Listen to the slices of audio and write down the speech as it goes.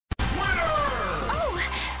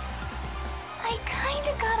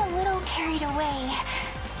carried away.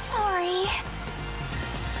 Sorry.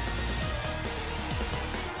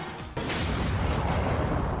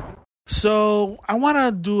 So I want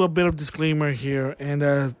to do a bit of disclaimer here,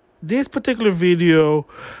 and this particular video,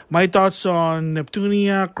 my thoughts on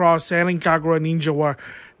Neptunia cross Senran Kagura Ninja War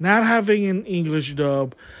not having an English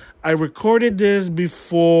dub. I recorded this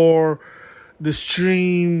before the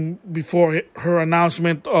stream, before her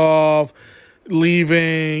announcement of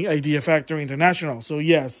leaving Idea Factory International. So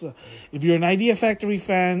yes, if you're an Idea Factory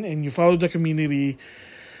fan and you follow the community,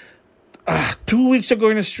 2 weeks ago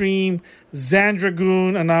in a stream,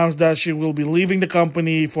 Zandragon announced that she will be leaving the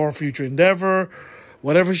company for a future endeavor.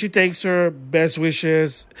 Whatever she takes her, best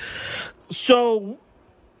wishes. So,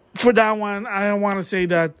 for that one, I want to say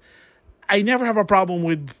that I never have a problem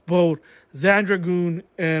with both Zandragon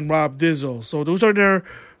and Robdizzle. So, those are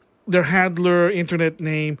their handler internet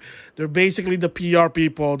name. They're basically the PR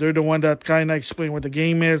people. They're the one that kind of explain what the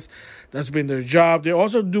game is. That's been their job. They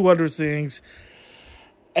also do other things.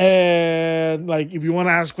 And like if you want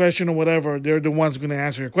to ask a question or whatever, they're the ones going to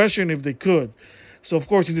answer your question if they could. So of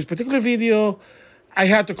course in this particular video, I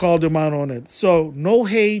had to call them out on it. So no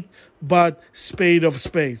hate, but spade of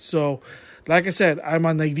spades. So like I said, I'm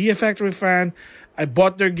an Idea Factory fan. I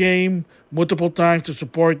bought their game multiple times to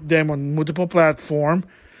support them on multiple platforms.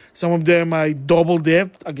 Some of them I double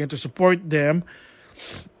dipped again to support them.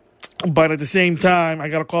 But at the same time, I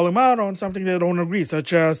got to call them out on something they don't agree,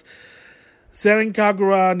 such as Senran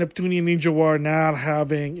Kagura, Neptunia Ninja War not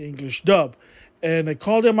having English dub. And I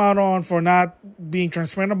called them out on for not being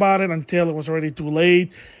transparent about it until it was already too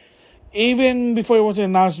late. Even before it was an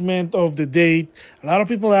announcement of the date, a lot of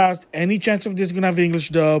people asked, any chance of this going to have English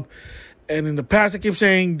dub? And in the past, I kept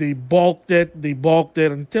saying they balked it,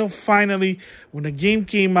 until finally, when the game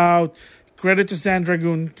came out, credit to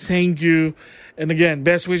Zandragon, thank you. And again,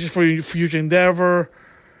 best wishes for your future endeavor.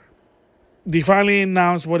 They finally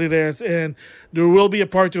announced what it is, and there will be a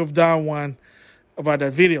part 2 of that one about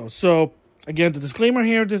that video. So, again, the disclaimer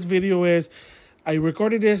here of this video is I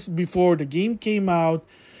recorded this before the game came out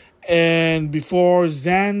and before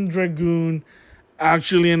Zandragon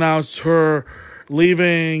actually announced her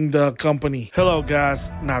leaving the company. Hello guys,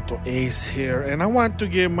 NautoAce here, and I want to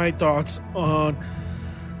give my thoughts on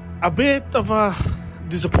a bit of a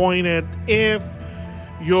disappointed if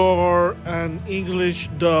you're an English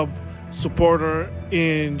dub supporter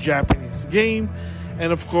in Japanese game.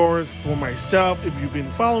 And of course for myself, if you've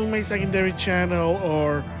been following my secondary channel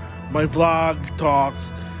or my vlog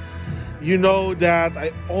talks, you know that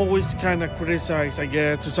I always kind of criticize, I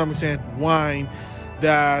guess to some extent whine,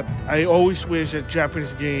 that I always wish that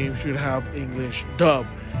Japanese games should have English dub.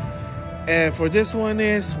 And for this one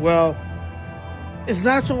is, well, it's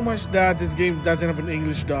not so much that this game doesn't have an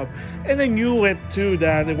English dub, and I knew it too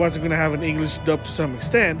that it wasn't going to have an English dub to some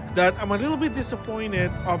extent, that I'm a little bit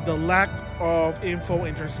disappointed of the lack of info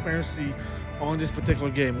and transparency on this particular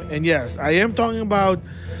game. And yes, I am talking about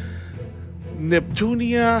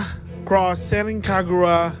Neptunia cross Senran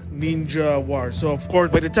Kagura Ninja War. So of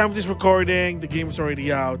course, by the time of this recording, the game is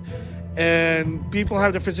already out, and people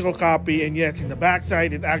have the physical copy, and yes, in the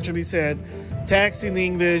backside, it actually said text in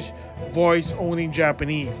English, voice only in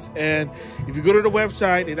Japanese. And if you go to the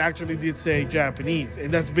website, it actually did say Japanese,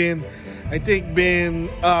 and that's been, I think, been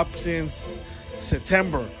up since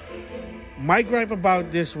September. My gripe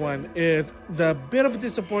about this one is the bit of a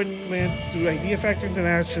disappointment to Idea Factory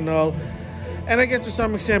International, and I guess to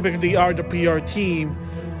some extent because they are the PR team,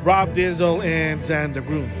 Robdizzle and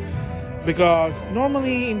Zandragon. Because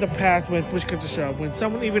normally in the past, when push comes to shove, when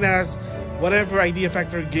someone even asks whatever Idea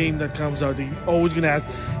Factory game that comes out, they always gonna ask,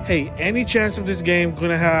 hey, any chance of this game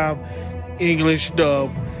gonna have English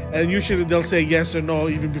dub? And usually they'll say yes or no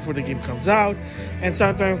even before the game comes out. And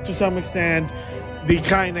sometimes to some extent they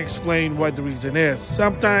kind of explain what the reason is.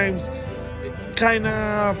 Sometimes kind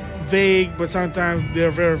of vague, but sometimes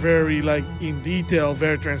they're very, very like in detail,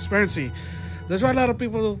 very transparency. That's why a lot of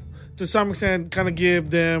people to some extent kind of give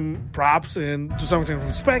them props and to some extent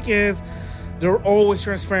respect is they're always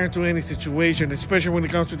transparent to any situation, especially when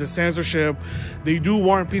it comes to the censorship. They do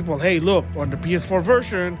warn people, hey, look, on the PS4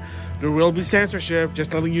 version, there will be censorship,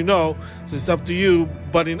 just letting you know, so it's up to you.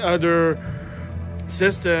 But in other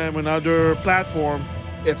system and other platform,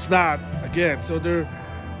 it's not, again. So they're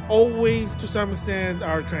always, to some extent,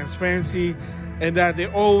 are transparency, and that they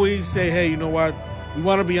always say, hey, you know what, we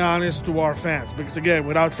want to be honest to our fans. Because again,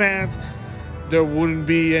 without fans, there wouldn't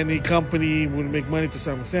be any company, wouldn't make money to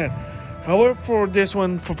some extent. However, for this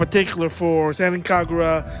one, for particular, for Senran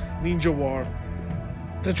Kagura Ninja War,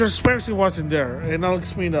 the transparency wasn't there, and I'll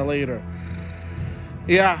explain that later.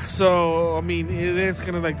 Yeah, so I mean, it is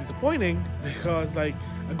kind of like disappointing because like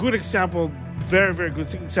a good example, very very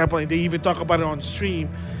good example, and they even talk about it on stream,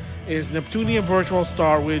 is Neptunia Virtual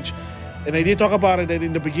Star, which, and they did talk about it that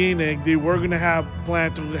in the beginning they were gonna have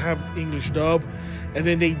planned to have English dub, and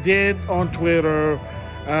then they did on Twitter,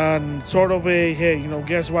 and sort of a hey, you know,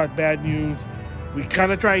 guess what? Bad news. We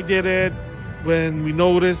kind of did it when we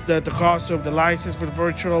noticed that the cost of the license for the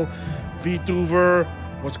virtual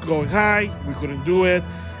VTuber was going high. We couldn't do it,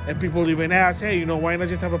 and people even asked, hey, you know, why not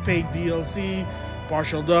just have a paid DLC,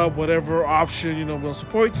 partial dub, whatever option, you know, will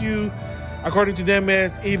support you. According to them,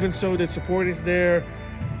 is even so that support is there,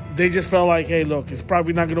 they just felt like, hey, look, it's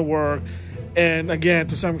probably not gonna work. And again,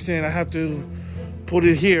 to some extent, I have to put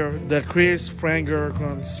it here, the Chris Pranger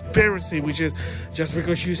conspiracy, which is just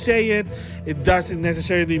because you say it, it doesn't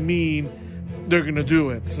necessarily mean they're gonna do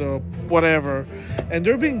it. So whatever. And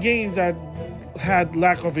there have been games that had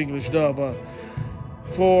lack of English dub.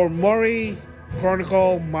 For Mori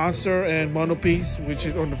Chronicle, Monster, and Monopiece, which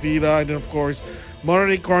is on the Vita, and then of course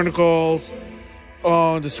Mori Chronicles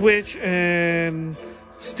on the Switch and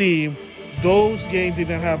Steam, those games did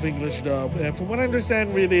not have English dub. And from what I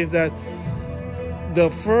understand really is that the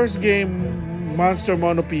first game, Monster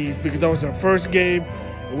Monopiece, because that was their first game,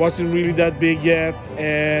 it wasn't really that big yet,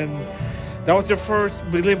 and that was their first,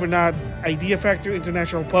 believe it or not, Idea Factory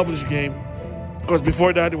International published game, because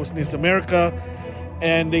before that it was NIS America,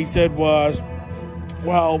 and they said was,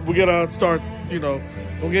 well, we're gonna start, you know,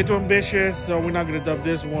 don't get too ambitious, so we're not gonna dub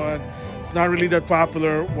this one, it's not really that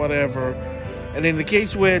popular, whatever. And in the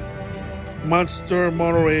case with Monster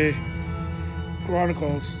Monorail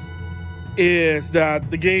Chronicles, is that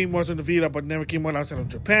the game was on the Vita but never came out outside of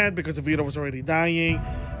Japan because the Vita was already dying.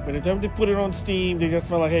 By the time they put it on Steam, they just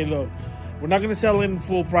felt like, hey, look, we're not gonna sell it in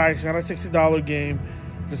full price. It's not a $60 game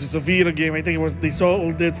because it's a Vita game. I think it was, they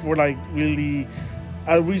sold it for like really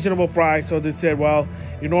a reasonable price. So they said, well,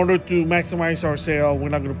 in order to maximize our sale, we're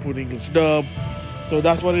not gonna put English dub. So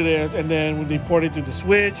that's what it is. And then when they ported it to the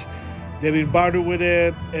Switch, they didn't bother with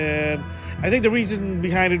it. And I think the reason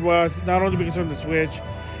behind it was not only because on the Switch,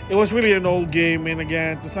 it was really an old game, and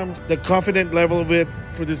again, to some, the confident level of it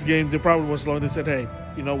for this game, they probably was low. They said, hey,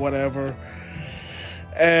 you know, whatever.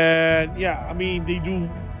 And yeah, I mean, they do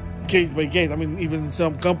case by case. I mean, even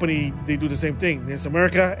some company, they do the same thing. There's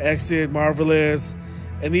America, XSeed, Marvelous,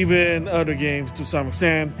 and even other games to some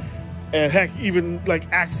extent. And heck, even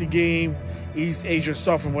like Axie Game, East Asia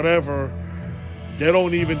Soft, and whatever, they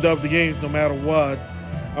don't even dub the games no matter what.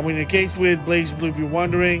 I mean, in the case with Blaze Blue, if you're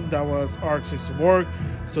wondering, that was Arc System Work,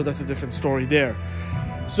 so that's a different story there.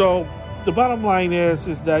 So the bottom line is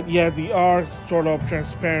that, yeah, they are sort of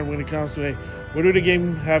transparent when it comes to whether the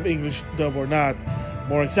game have English dub or not.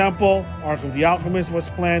 More example, Arc of the Alchemist was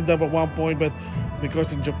planned dub at one point, but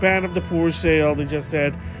because in Japan of the poor sale, they just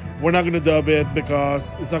said, we're not going to dub it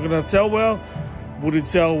because it's not going to sell well. Would it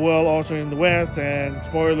sell well also in the West? And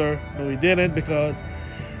spoiler, no, it didn't, because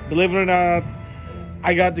believe it or not,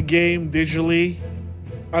 I got the game digitally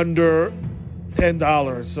under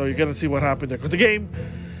 $10, so you're gonna see what happened there. Because the game,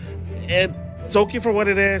 it's okay for what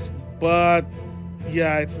it is, but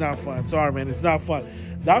yeah, it's not fun. Sorry, man, it's not fun.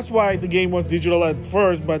 That's why the game was digital at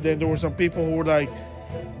first, but then there were some people who were like,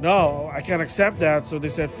 no, I can't accept that. So they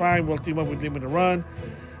said, fine, we'll team up with Limited Run.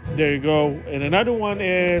 There you go. And another one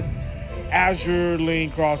is Azure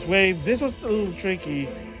Lane Crosswave. This was a little tricky.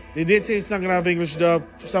 They did say it's not going to have English dub.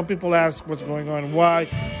 Some people ask what's going on and why.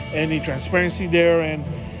 Any transparency there. And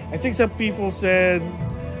I think some people said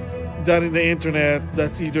that in the internet,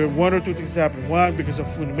 that's either one or two things happen. One, because of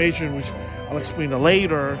Funimation, which I'll explain that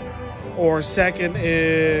later. Or second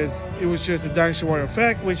is, it was just a Dynasty Warrior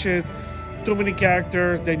effect, which is too many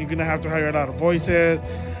characters, then you're going to have to hire a lot of voices.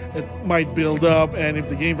 It might build up, and if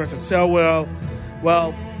the game doesn't sell well,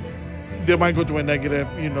 they might go to a negative,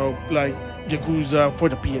 you know, like Yakuza for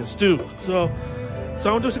the PS2. So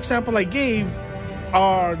some of those examples I gave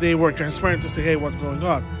they were transparent to say, hey, what's going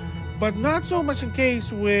on. But not so much in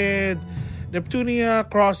case with Neptunia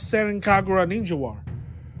cross Senran Kagura Ninja War.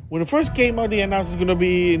 When it first came out, they announced it's going to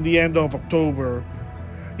be in the end of October.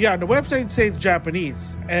 Yeah, the website says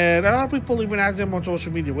Japanese. And a lot of people even asked them on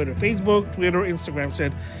social media, whether Facebook, Twitter, Instagram,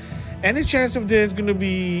 said, any chance of this going to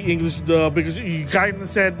be English dub? Because you kind of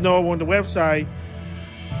said no on the website.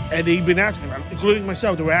 And they've been asking, including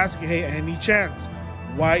myself, they were asking, hey, any chance?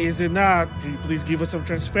 Why is it not? Can you please give us some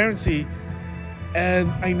transparency? And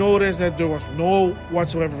I noticed that there was no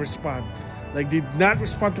whatsoever response. Like, they did not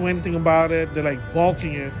respond to anything about it. They're like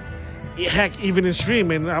balking it. Heck, even in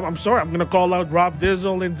stream. And I'm sorry, I'm going to call out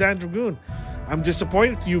Robdizzle and Zandragon. I'm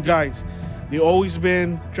disappointed to you guys. They've always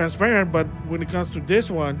been transparent, but when it comes to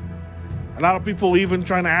this one, A lot of people even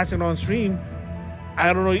trying to ask it on stream.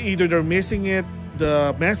 I don't know, either they're missing it,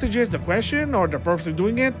 the messages, the question, or they're purposely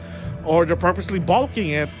doing it, or they're purposely bulking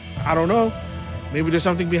it. I don't know. Maybe there's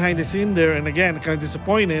something behind the scene there, and again, kind of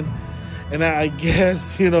disappointed. And I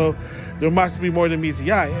guess, there must be more than meets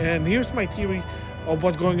the eye. And here's my theory of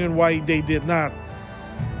what's going on, why they did not.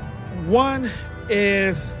 One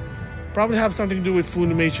is probably have something to do with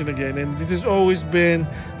Funimation again, and this has always been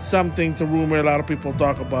something to rumor a lot of people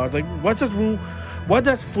talk about. Like, what does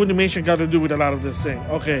Funimation got to do with a lot of this thing?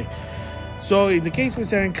 Okay, so in the case with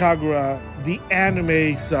Senran Kagura, the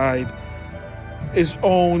anime side is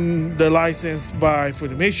owned, the license by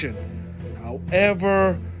Funimation.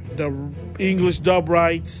 However, the English dub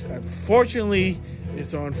rights, unfortunately,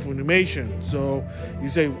 is on Funimation. So you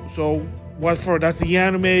say, so what for? That's the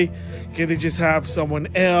anime. Can they just have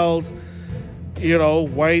someone else?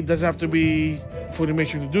 Why does it have to be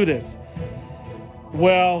Funimation to do this?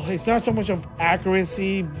 Well, it's not so much of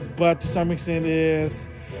accuracy, but to some extent is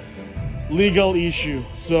legal issue.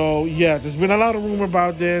 So yeah, there's been a lot of rumor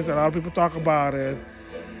about this. A lot of people talk about it.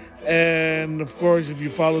 And of course, if you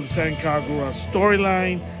follow the Senran Kagura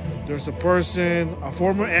storyline, there's a person, a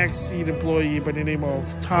former XSeed employee by the name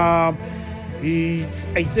of Tom.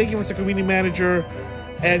 I think he was a community manager,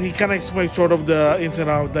 and he kind of explained sort of the ins and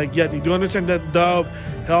outs. Like, yeah, they do understand that dub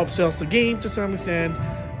helps sell the game to some extent,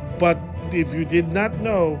 but if you did not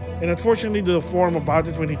know, and unfortunately the forum about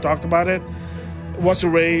this when he talked about it was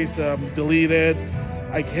erased, deleted.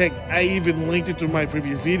 I even linked it to my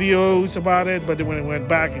previous videos about it, but then when I went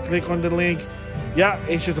back and clicked on the link, yeah,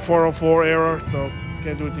 it's just a 404 error, so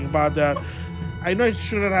can't do anything about that. I know I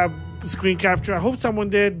shouldn't have screen capture. I hope someone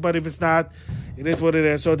did, but if it's not, it is what it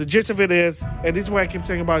is. So the gist of it is, and this is what I keep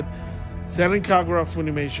saying about Senran Kagura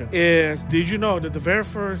Funimation, is did you know that the very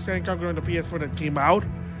first Senran Kagura on the PS4 that came out,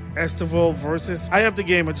 Estival versus, I have the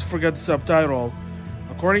game, I just forgot the subtitle,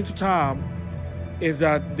 according to Tom, is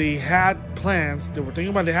that they had plans to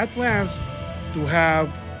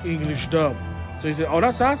have English dub. So he said, oh,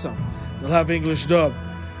 that's awesome. They'll have English dub.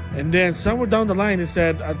 And then somewhere down the line, he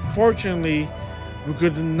said, unfortunately, we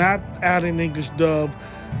could not add an English dub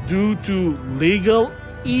due to legal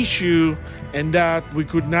issue, and that we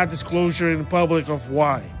could not disclose in public of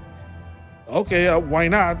why. Okay, why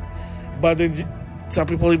not? But then some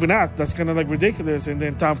people even ask, that's kind of like ridiculous. And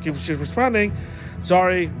then Tom keeps just responding,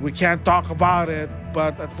 sorry, we can't talk about it,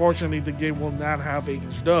 but unfortunately the game will not have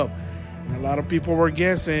English dub. And a lot of people were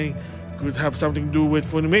guessing could have something to do with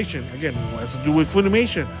Funimation. Again, what has to do with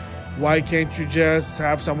Funimation? Why can't you just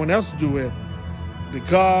have someone else do it?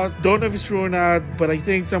 Because, don't know if it's true or not, but I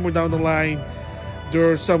think somewhere down the line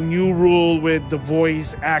there's some new rule with the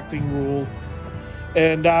voice acting rule,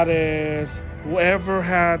 and that is whoever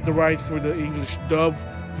had the rights for the English dub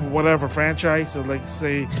for whatever franchise, so like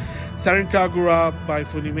say Senran Kagura by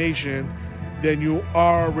Funimation, then you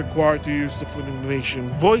are required to use the Funimation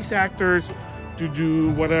voice actors to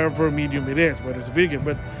do whatever medium it is, whether it's a video game.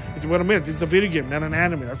 But it's what I meant, this is a video game, not an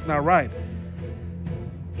anime. That's not right.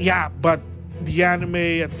 Yeah, but the anime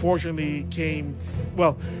unfortunately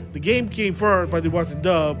the game came first, but it wasn't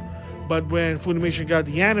dubbed. But when Funimation got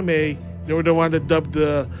the anime, they were the one that dubbed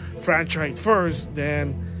the franchise first,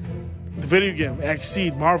 then the video game,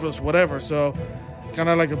 XSeed, Marvelous, whatever. So kind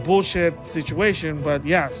of like a bullshit situation. But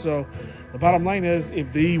yeah, so the bottom line is,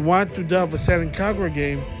 if they want to dub a Senran Kagura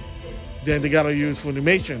game, then they gotta use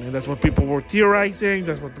Funimation, and that's what people were theorizing.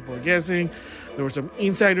 That's what people were guessing. There were some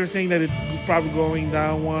insiders saying that it's probably going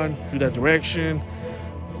down to that direction.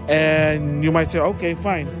 And you might say, okay,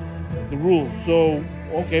 fine, the rule. So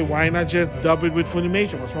okay, why not just dub it with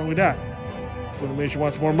Funimation? What's wrong with that? Funimation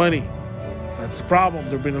wants more money. That's the problem.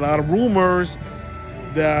 There have been a lot of rumors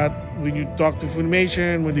that when you talk to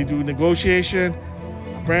Funimation, when they do negotiation,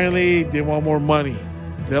 apparently they want more money.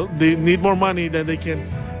 They need more money than they can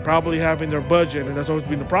probably have in their budget, and that's always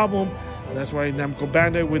been the problem. That's why Namco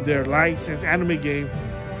Bandai, with their licensed anime game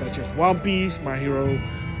such as One Piece, My Hero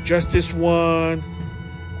Justice 1,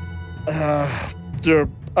 their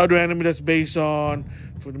other anime that's based on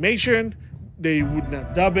Funimation, they would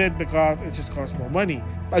not dub it because it just costs more money.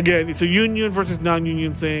 Again, it's a union versus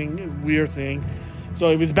non-union thing, it's a weird thing. So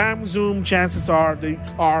if it's Bam Zoom, chances are they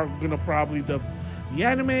are gonna probably dub the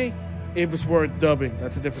anime. If it's worth dubbing,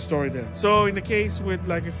 that's a different story then. So in the case with,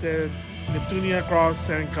 like I said, Neptunia cross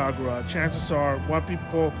Senran Kagura, chances are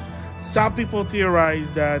some people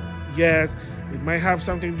theorize that yes, it might have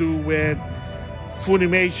something to do with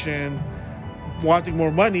Funimation wanting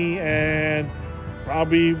more money, and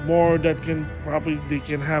probably more that they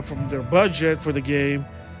can have from their budget for the game.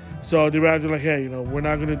 So they're rather like, hey, we're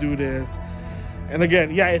not gonna do this. And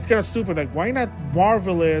again, yeah, it's kind of stupid. Like, why not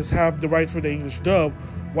Marvelous have the rights for the English dub?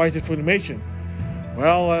 Why is it Funimation?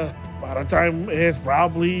 Well, by the time it's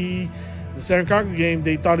probably the Senran Kagura game,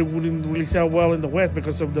 they thought it wouldn't really sell well in the West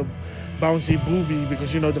because of the bouncy booby.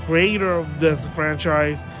 Because, you know, the creator of this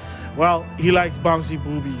franchise, well, he likes bouncy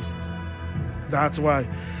boobies. That's why.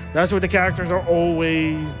 That's why the characters are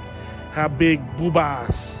always have big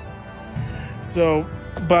boobas. So,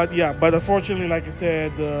 but unfortunately, like I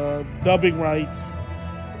said, the dubbing rights,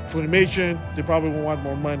 Funimation, they probably will want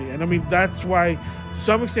more money. And I mean, that's why, to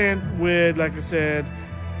some extent, with, like I said,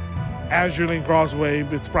 Azure Link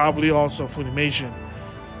Crosswave, it's probably also Funimation.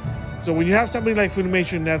 So when you have somebody like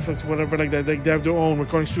Funimation, Netflix, whatever like that, they have their own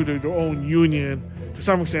recording studio, their own union. To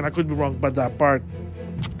some extent, I could be wrong, but that part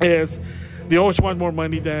is they always want more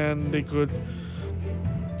money than they could,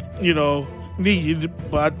 you know, need.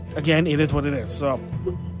 But again, it is what it is. So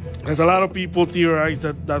there's a lot of people theorize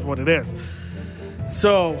that that's what it is.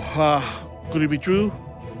 So could it be true?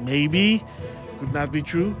 Maybe. Could not be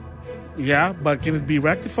true. Yeah, but can it be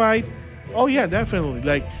rectified? Oh yeah, definitely.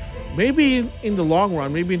 Like, maybe in the long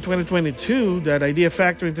run, maybe in 2022, that Idea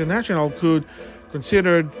Factory International could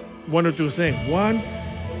consider one or two things. One,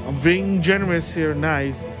 I'm being generous here,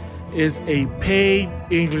 nice, is a paid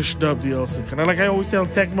English dub DLC. Kind of like I always tell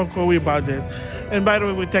Tecmo Koei about this. And by the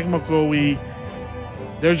way, with Tecmo Koei,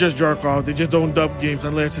 they're just jerk off. They just don't dub games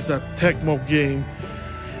unless it's a Tecmo game.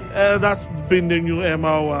 That's been their new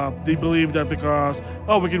MO. They believe that because,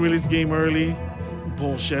 we can release game early.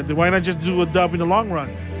 Bullshit. Then why not just do a dub in the long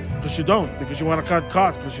run? Because you don't. Because you want to cut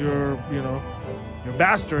costs. Because you're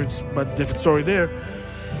bastards. But different story there.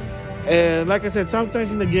 And like I said,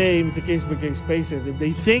 sometimes in the game, it's a case-by-case basis. If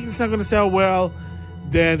they think it's not going to sell well,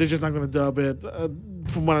 then they're just not going to dub it,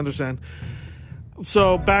 from what I understand.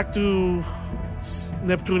 So back to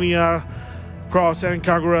Neptunia, Cross, and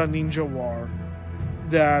Kagura Ninja War.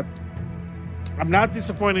 That I'm not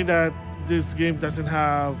disappointed that this game doesn't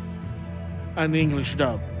have an English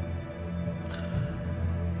dub.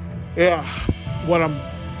 Yeah, what I'm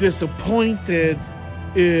disappointed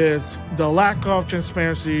is the lack of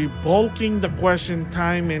transparency, bulking the question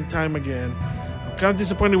time and time again. I'm kind of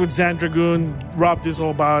disappointed with Zandragon,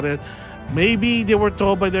 Robdizzle about it. Maybe they were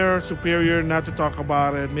told by their superior not to talk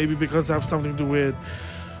about it. Maybe because it has something to do with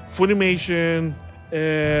Funimation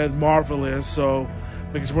and Marvelous. So,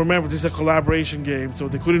 because remember, this is a collaboration game, so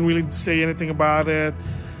they couldn't really say anything about it.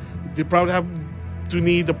 They probably have to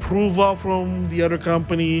need approval from the other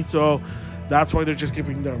company, so that's why they're just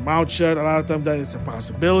keeping their mouth shut. A lot of times that is a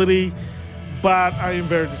possibility, but I am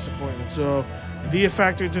very disappointed. So, Idea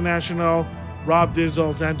Factory International,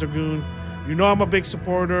 Robdizzle, Zandragon, you know I'm a big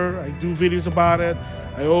supporter. I do videos about it.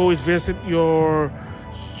 I always visit your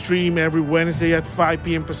stream every Wednesday at 5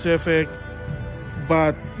 p.m. Pacific.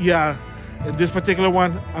 But yeah, in this particular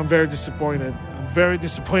one, I'm very disappointed. I'm very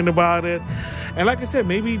disappointed about it. And like I said,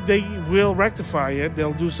 maybe they will rectify it.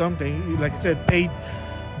 They'll do something. Like I said, paid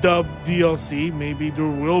dub DLC. Maybe there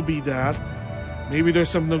will be that. Maybe there's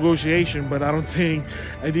some negotiation, but I don't think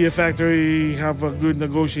Idea Factory have a good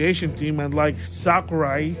negotiation team, unlike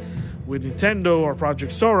Sakurai with Nintendo or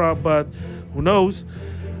Project Sora. But who knows?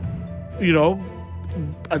 You know,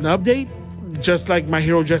 an update, just like My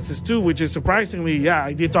Hero Justice 2, which is surprisingly, yeah,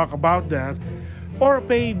 I did talk about that, or a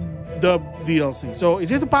paid dub DLC. So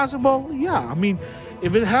is it possible? Yeah, I mean,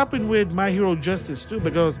 if it happened with My Hero Justice 2,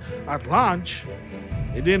 because at launch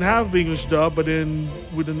it didn't have English dub, but then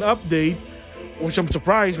with an update, which I'm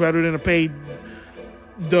surprised, rather than a paid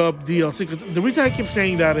dub DLC. Because the reason I keep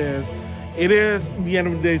saying that is, it is, in the end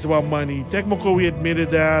of the day, it's about money. Tecmo Koei admitted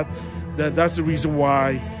that's the reason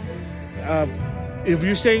why. If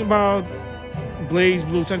you're saying about Blaze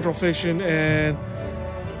Blue Central Fiction and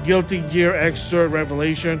Guilty Gear Xrd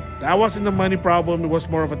Revelation, that wasn't the money problem. It was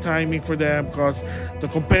more of a timing for them, because the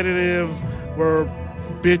competitive were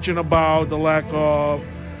bitching about the lack of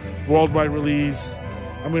worldwide release.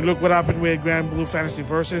 I mean, look what happened with Grand Blue Fantasy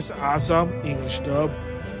Versus. Awesome English dub.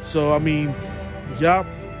 So I mean, yeah.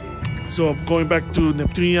 So going back to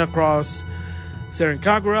Neptunia Cross Senran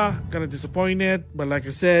Kagura, kind of disappointed, but like I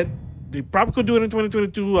said, they probably could do it in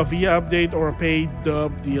 2022, a VIA update or a paid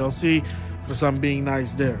dub DLC, because I'm being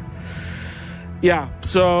nice there. Yeah,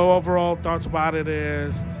 so overall thoughts about it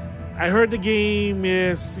is, I heard the game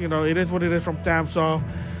is, it is what it is from Tamsoft.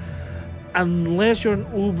 Unless you're an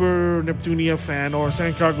uber Neptunia fan, or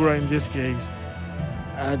Senran Kagura in this case,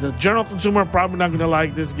 the general consumer probably not going to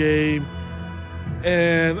like this game.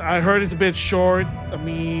 And I heard it's a bit short. I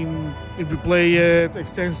mean, if you play it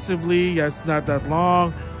extensively, yeah, it's not that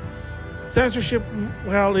long. Censorship,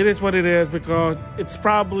 well, it is what it is, because it's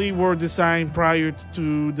probably were designed prior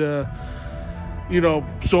to the,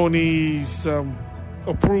 Sony's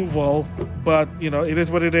approval, but it is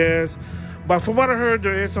what it is. But from what I heard,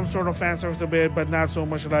 there is some sort of fan service a bit, but not so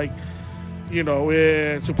much like in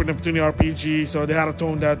Super Neptunia RPG. So they had to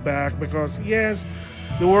tone that back, because yes,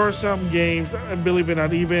 there were some games, and believe it or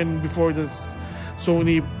not, even before this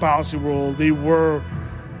Sony policy rule, they were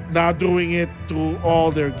not doing it to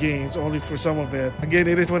all their games, only for some of it. Again,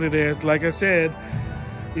 it is what it is. Like I said,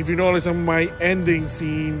 if you notice on my ending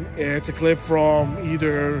scene, it's a clip from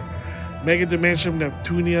either Mega Dimension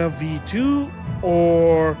Neptunia V2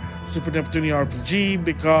 or Super Neptunia RPG,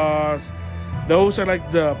 because those are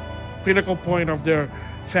like the pinnacle point of their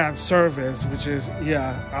fan service, which is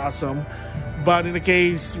awesome. But in the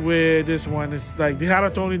case with this one, it's like they had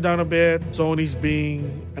to tone it down a bit. Sony's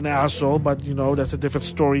being an asshole, but that's a different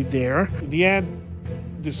story there. In the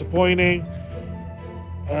end, disappointing.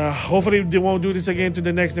 Hopefully they won't do this again to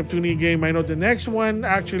the next Neptunia game. I know the next one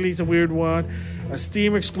actually is a weird one, a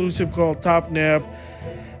Steam exclusive called Top Nep,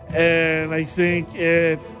 and I think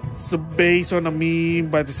it's based on a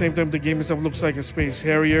meme, but at the same time the game itself looks like a Space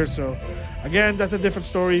Harrier. So again, that's a different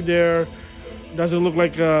story there. Doesn't look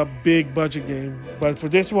like a big budget game. But for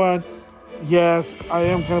this one, yes, I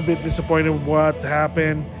am kind of a bit disappointed with what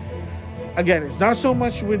happened. Again, it's not so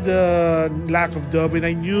much with the lack of dubbing.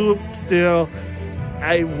 I knew still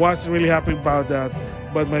I wasn't really happy about that.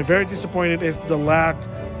 But my very disappointed is the lack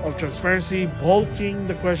of transparency, bulking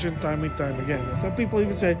the question time and time again. And some people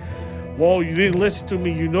even say, well, you didn't listen to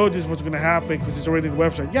me. You know this was going to happen because it's already on the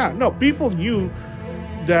website. Yeah, no, people knew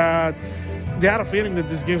that. They had a feeling that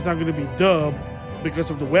this game's not going to be dubbed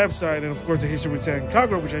because of the website and, of course, the history with Senran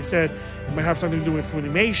Kagura, which I said it might have something to do with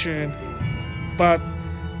Funimation. But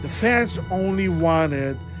the fans only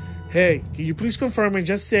wanted, hey, can you please confirm and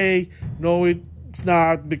just say, no, it's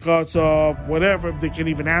not because of whatever, if they can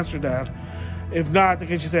even answer that. If not, they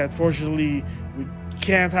can just say, unfortunately, we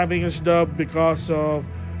can't have English dub because of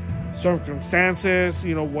circumstances,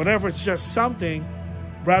 whatever. It's just something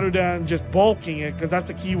rather than just bulking it, because that's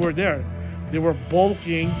the key word there. They were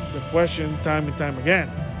bulking the question time and time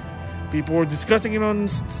again. People were discussing it on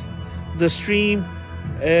the stream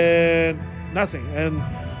and nothing. And,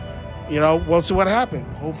 we'll see what happened.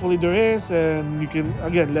 Hopefully there is, and you can,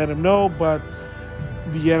 again, let them know. But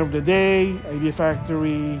the end of the day, Idea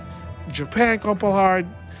Factory Japan Compile Hard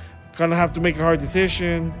gonna have to make a hard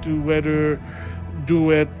decision to whether do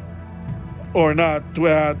it or not, to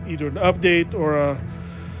add either an update or a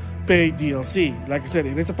paid DLC. Like I said,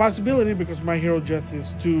 it is a possibility because My Hero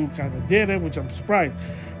Justice 2 kind of did it, which I'm surprised.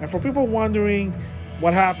 And for people wondering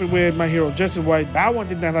what happened with My Hero Justice, why that one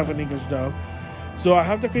did not have an English dub, so I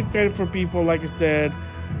have to give credit for people. Like I said,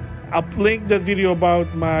 I'll link that video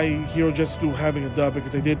about My Hero Justice 2 having a dub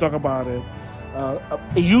because I did talk about it. A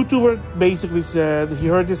YouTuber basically said he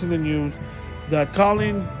heard this in the news that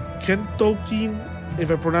Colin Kentokin,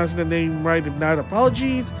 if I pronounce the name right, if not,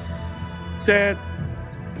 apologies, said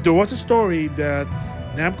there was a story that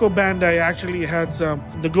Namco Bandai actually had some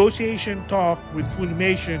negotiation talk with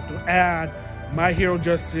Funimation to add My Hero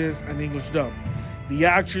Justice an English dub. They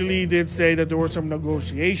actually did say that there was some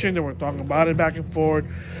negotiation. They were talking about it back and forth.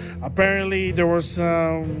 Apparently, there was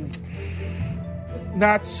some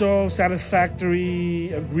not so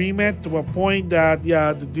satisfactory agreement to a point that,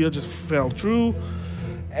 the deal just fell through.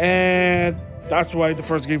 And that's why the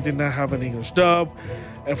first game did not have an English dub.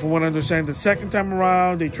 And from what I understand, the second time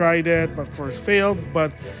around, they tried it, but first failed.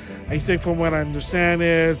 But I think from what I understand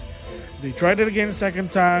is they tried it again a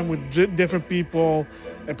second time with different people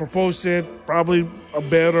and proposed it, probably a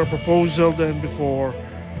better proposal than before.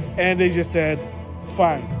 And they just said,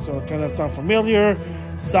 fine. So it kind of sounds familiar.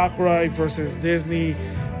 Sakurai versus Disney.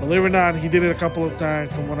 Believe it or not, he did it a couple of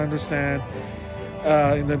times from what I understand.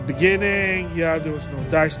 In the beginning, there was no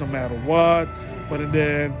dice no matter what. But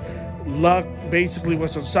then luck basically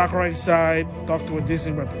was on Sakurai's side. Talked to a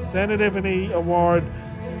Disney representative in the award,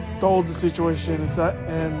 told the situation,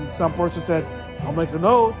 and some person said, I'll make a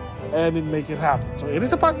note, and then make it happen. So it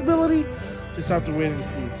is a possibility. Just have to wait and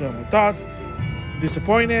see. So my thoughts,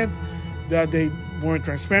 disappointed that they weren't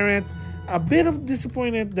transparent. A bit of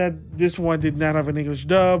disappointed that this one did not have an English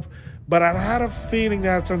dub, but I had a feeling that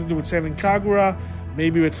had something to do with Senran Kagura,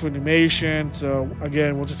 maybe with Funimation. So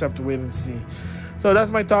again, we'll just have to wait and see. So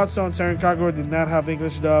that's my thoughts on Senran Kagura. Did not have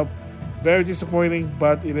English dub. Very disappointing,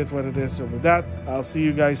 but it is what it is. So with that, I'll see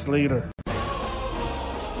you guys later.